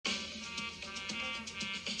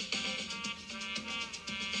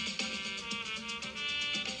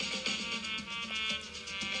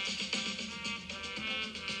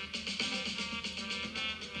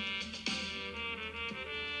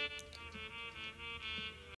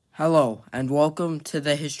Hello, and welcome to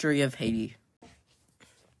the History of Haiti.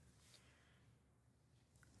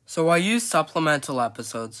 So I use supplemental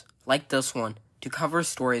episodes, like this one, to cover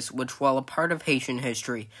stories which, while a part of Haitian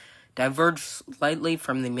history, diverge slightly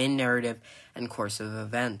from the main narrative and course of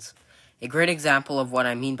events. A great example of what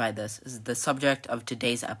I mean by this is the subject of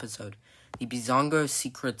today's episode, the Bizongo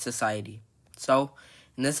Secret Society. So,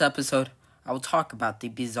 in this episode, I will talk about the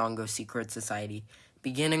Bizongo Secret Society,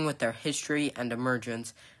 beginning with their history and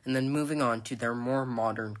emergence, and then moving on to their more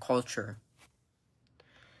modern culture.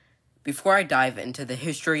 Before I dive into the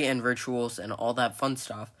history and rituals and all that fun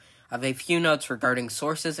stuff, I have a few notes regarding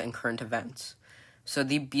sources and current events. So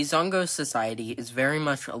the Bizongo Society is very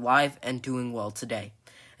much alive and doing well today.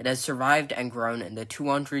 It has survived and grown in the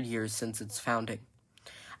 200 years since its founding.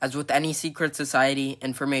 As with any secret society,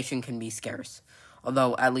 information can be scarce,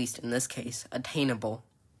 although, at least in this case, attainable.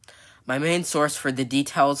 My main source for the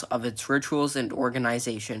details of its rituals and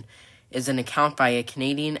organization is an account by a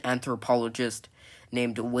Canadian anthropologist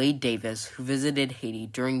named Wade Davis, who visited Haiti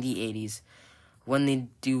during the 80s when the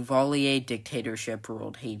Duvalier dictatorship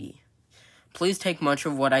ruled Haiti. Please take much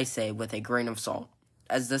of what I say with a grain of salt,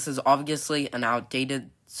 as this is obviously an outdated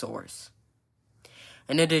source.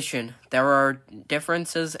 In addition, there are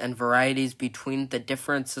differences and varieties between the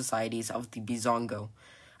different societies of the Bizongo,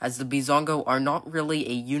 as the Bizongo are not really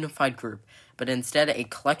a unified group, but instead a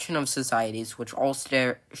collection of societies which all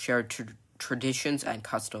share traditions and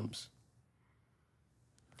customs.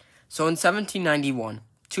 So in 1791,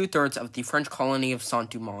 2/3 of the French colony of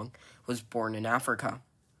Saint-Domingue was born in Africa.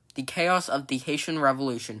 The chaos of the Haitian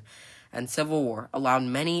Revolution and Civil War allowed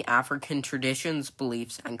many African traditions,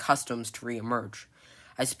 beliefs, and customs to re-emerge.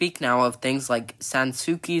 I speak now of things like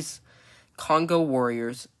Sansuki's Congo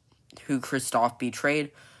warriors who Christophe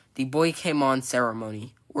betrayed, the Boy-Kémon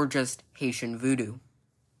ceremony, or just Haitian voodoo.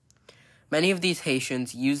 Many of these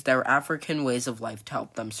Haitians used their African ways of life to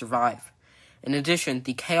help them survive. In addition,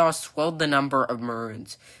 the chaos swelled the number of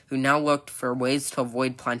Maroons, who now looked for ways to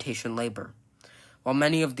avoid plantation labor. While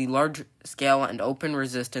many of the large-scale and open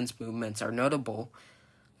resistance movements are notable,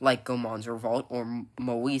 like Gaumond's revolt or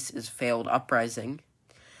Moïse's failed uprising,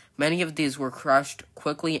 many of these were crushed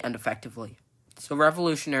quickly and effectively. So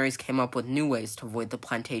revolutionaries came up with new ways to avoid the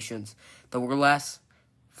plantations that were less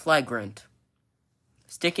flagrant.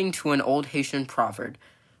 Sticking to an old Haitian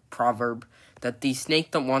proverb that the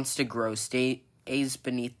snake that wants to grow stays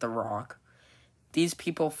beneath the rock, these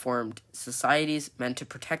people formed societies meant to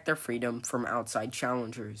protect their freedom from outside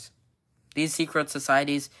challengers. These secret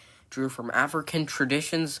societies drew from African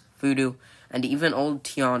traditions, voodoo, and even old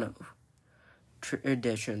Tiano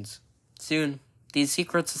traditions. Soon, these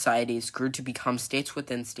secret societies grew to become states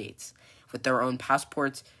within states, with their own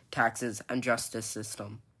passports, taxes, and justice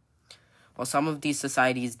system. While some of these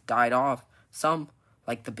societies died off, some,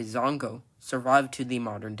 like the Bizongo, survived to the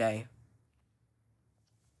modern day.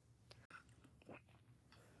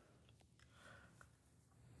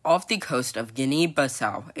 Off the coast of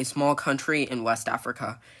Guinea-Bissau, a small country in West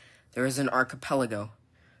Africa, there is an archipelago.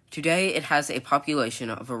 Today, it has a population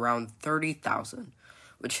of around 30,000,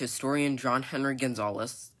 which historian John Henry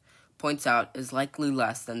Gonzalez points out is likely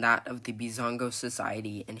less than that of the Bizongo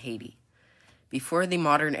Society in Haiti. Before the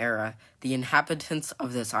modern era, the inhabitants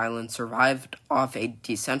of this island survived off a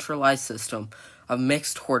decentralized system of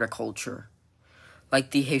mixed horticulture.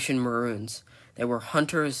 Like the Haitian Maroons, they were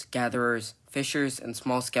hunters, gatherers, fishers, and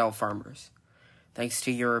small-scale farmers. Thanks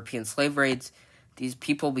to European slave raids, these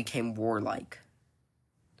people became warlike.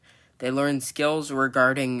 They learned skills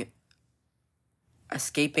regarding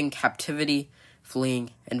escaping captivity,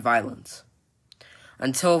 fleeing, and violence.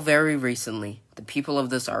 Until very recently, the people of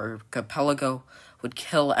this archipelago would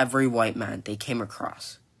kill every white man they came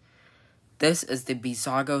across. This is the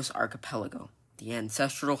Bizongo's archipelago, the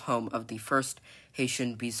ancestral home of the first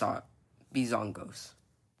Haitian Bizongos.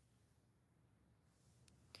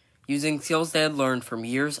 Using skills they had learned from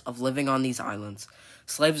years of living on these islands,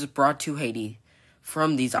 slaves brought to Haiti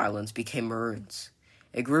from these islands became Maroons,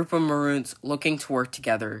 a group of Maroons looking to work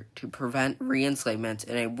together to prevent re-enslavement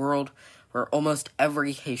in a world where almost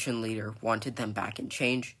every Haitian leader wanted them back in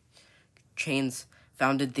chains,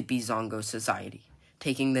 founded the Bizongo Society,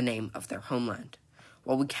 taking the name of their homeland.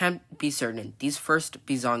 While we can't be certain, these first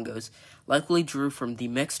Bizongos likely drew from the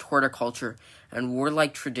mixed horticulture and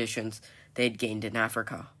warlike traditions they had gained in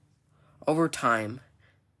Africa. Over time,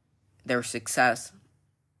 with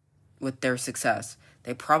their success,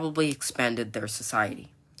 they probably expanded their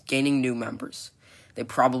society, gaining new members. They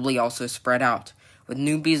probably also spread out, with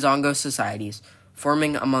new Bizongo societies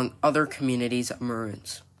forming among other communities of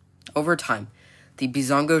Maroons. Over time, the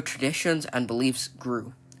Bizongo traditions and beliefs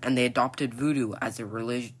grew, and they adopted voodoo as a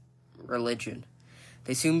religion.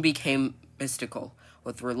 They soon became mystical,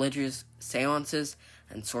 with religious seances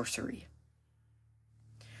and sorcery.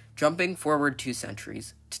 Jumping forward 2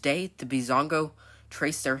 centuries, today the Bizongo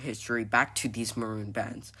trace their history back to these maroon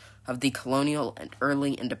bands of the colonial and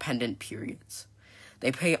early independent periods.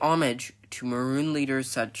 They pay homage to maroon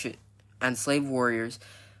leaders and slave warriors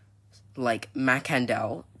like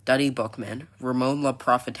Macandel, Duddy Bookman, Ramon La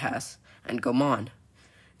Prophetess, and Gomon.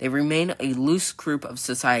 They remain a loose group of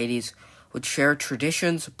societies which share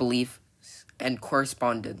traditions, beliefs, and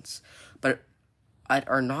correspondence, but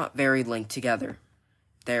are not very linked together.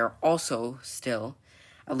 They are also still,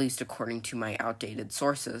 at least according to my outdated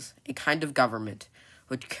sources, a kind of government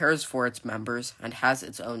which cares for its members and has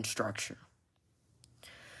its own structure.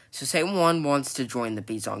 So say one wants to join the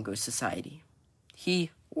Bizongo Society.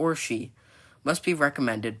 He or she must be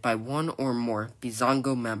recommended by one or more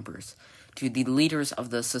Bizongo members to the leaders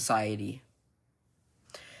of the society.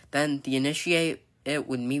 Then the initiate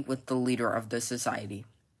would meet with the leader of the society,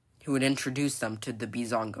 who would introduce them to the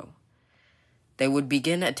Bizongo. They would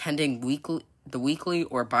begin attending the weekly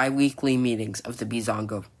or bi-weekly meetings of the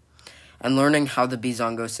Bizongo and learning how the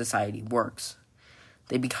Bizongo Society works.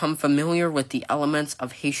 They become familiar with the elements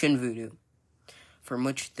of Haitian voodoo, from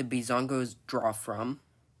which the Bizongos draw from,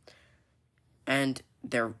 and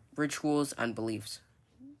their rituals and beliefs.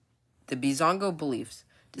 The Bizongo beliefs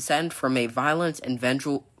descend from a violent and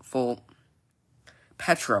vengeful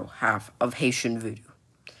Petro half of Haitian voodoo,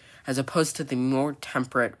 as opposed to the more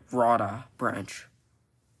temperate Rada branch.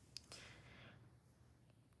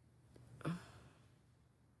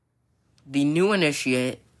 The new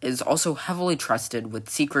initiate is also heavily trusted with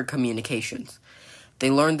secret communications. They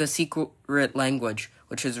learn the secret language,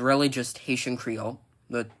 which is really just Haitian Creole,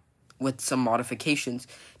 with some modifications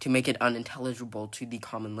to make it unintelligible to the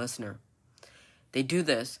common listener. They do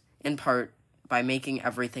this, in part, by making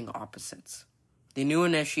everything opposites. The new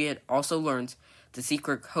initiate also learns the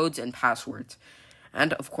secret codes and passwords,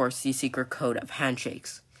 and, of course, the secret code of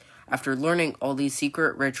handshakes. After learning all these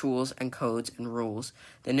secret rituals and codes and rules,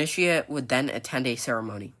 the initiate would then attend a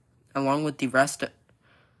ceremony, along with the rest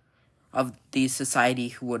of the society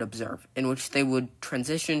who would observe, in which they would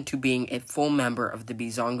transition to being a full member of the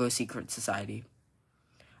Bizongo Secret Society.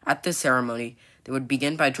 At this ceremony, they would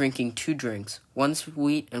begin by drinking 2 drinks, one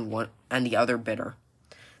sweet and the other bitter.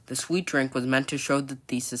 The sweet drink was meant to show that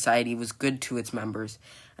the society was good to its members,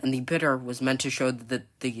 and the bitter was meant to show that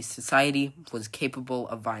the society was capable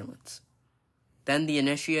of violence. Then the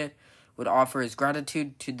initiate would offer his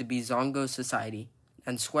gratitude to the Bizongo Society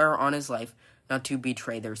and swear on his life not to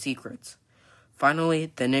betray their secrets.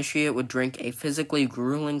 Finally, the initiate would drink a physically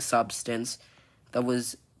grueling substance that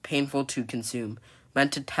was painful to consume,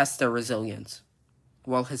 meant to test their resilience.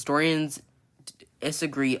 While historians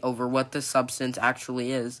disagree over what this substance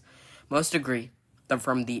actually is, most agree that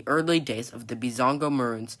from the early days of the Bizongo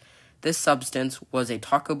Maroons, this substance was a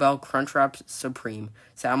Taco Bell Crunchwrap Supreme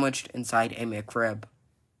sandwiched inside a McRib.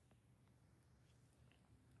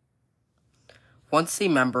 Once the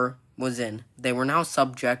member was in, they were now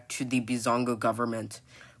subject to the Bizongo government,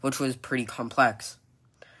 which was pretty complex.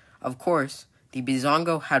 Of course, the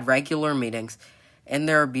Bizongo had regular meetings in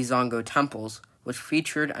their Bizongo temples, which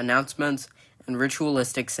featured announcements and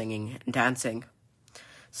ritualistic singing and dancing.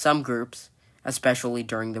 Some groups, especially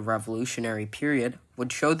during the Revolutionary period,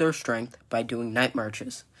 would show their strength by doing night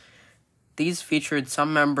marches. These featured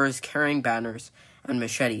some members carrying banners and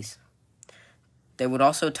machetes. They would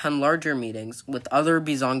also attend larger meetings with other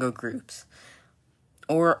Bizongo groups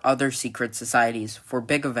or other secret societies for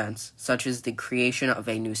big events, such as the creation of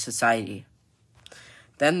a new society.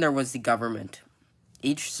 Then there was the government.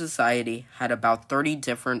 Each society had about 30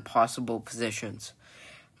 different possible positions,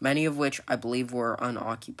 many of which I believe were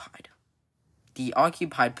unoccupied. The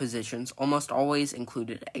occupied positions almost always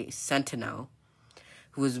included a sentinel,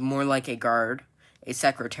 who was more like a guard, a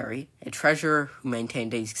secretary, a treasurer who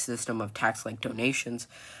maintained a system of tax-like donations,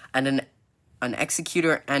 and an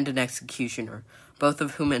executor and an executioner, both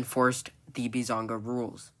of whom enforced the Bizongo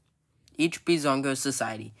rules. Each Bizongo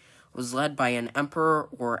society was led by an emperor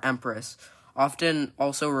or empress, often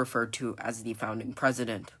also referred to as the founding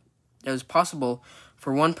president. It was possible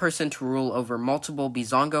for one person to rule over multiple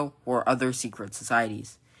Bizongo or other secret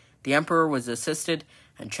societies. The emperor was assisted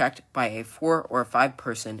and checked by a 4 or 5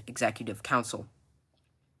 person executive council.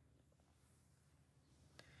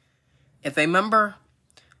 If a member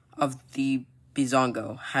of the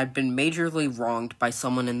Bizongo had been majorly wronged by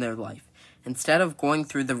someone in their life, instead of going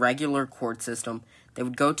through the regular court system, they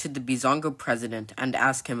would go to the Bizongo president and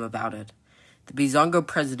ask him about it. The Bizongo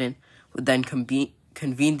president would then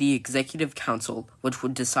convene the executive council, which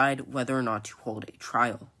would decide whether or not to hold a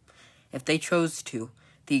trial. If they chose to,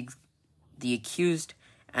 the accused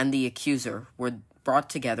and the accuser were brought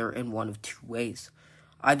together in one of two ways.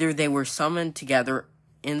 Either they were summoned together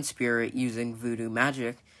in spirit using voodoo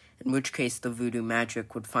magic, in which case the voodoo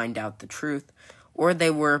magic would find out the truth, or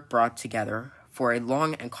they were brought together for a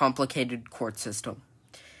long and complicated court system.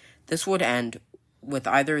 This would end with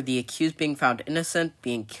either the accused being found innocent,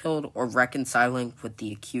 being killed, or reconciling with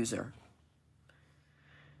the accuser.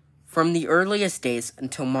 From the earliest days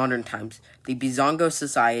until modern times, the Bizongo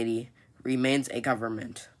Society remains a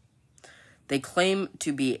government. They claim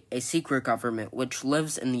to be a secret government which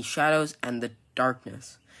lives in the shadows and the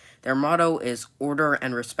darkness. Their motto is order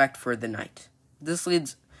and respect for the night. This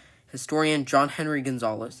leads historian John Henry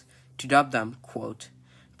Gonzalez to dub them, quote,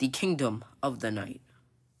 the kingdom of the night.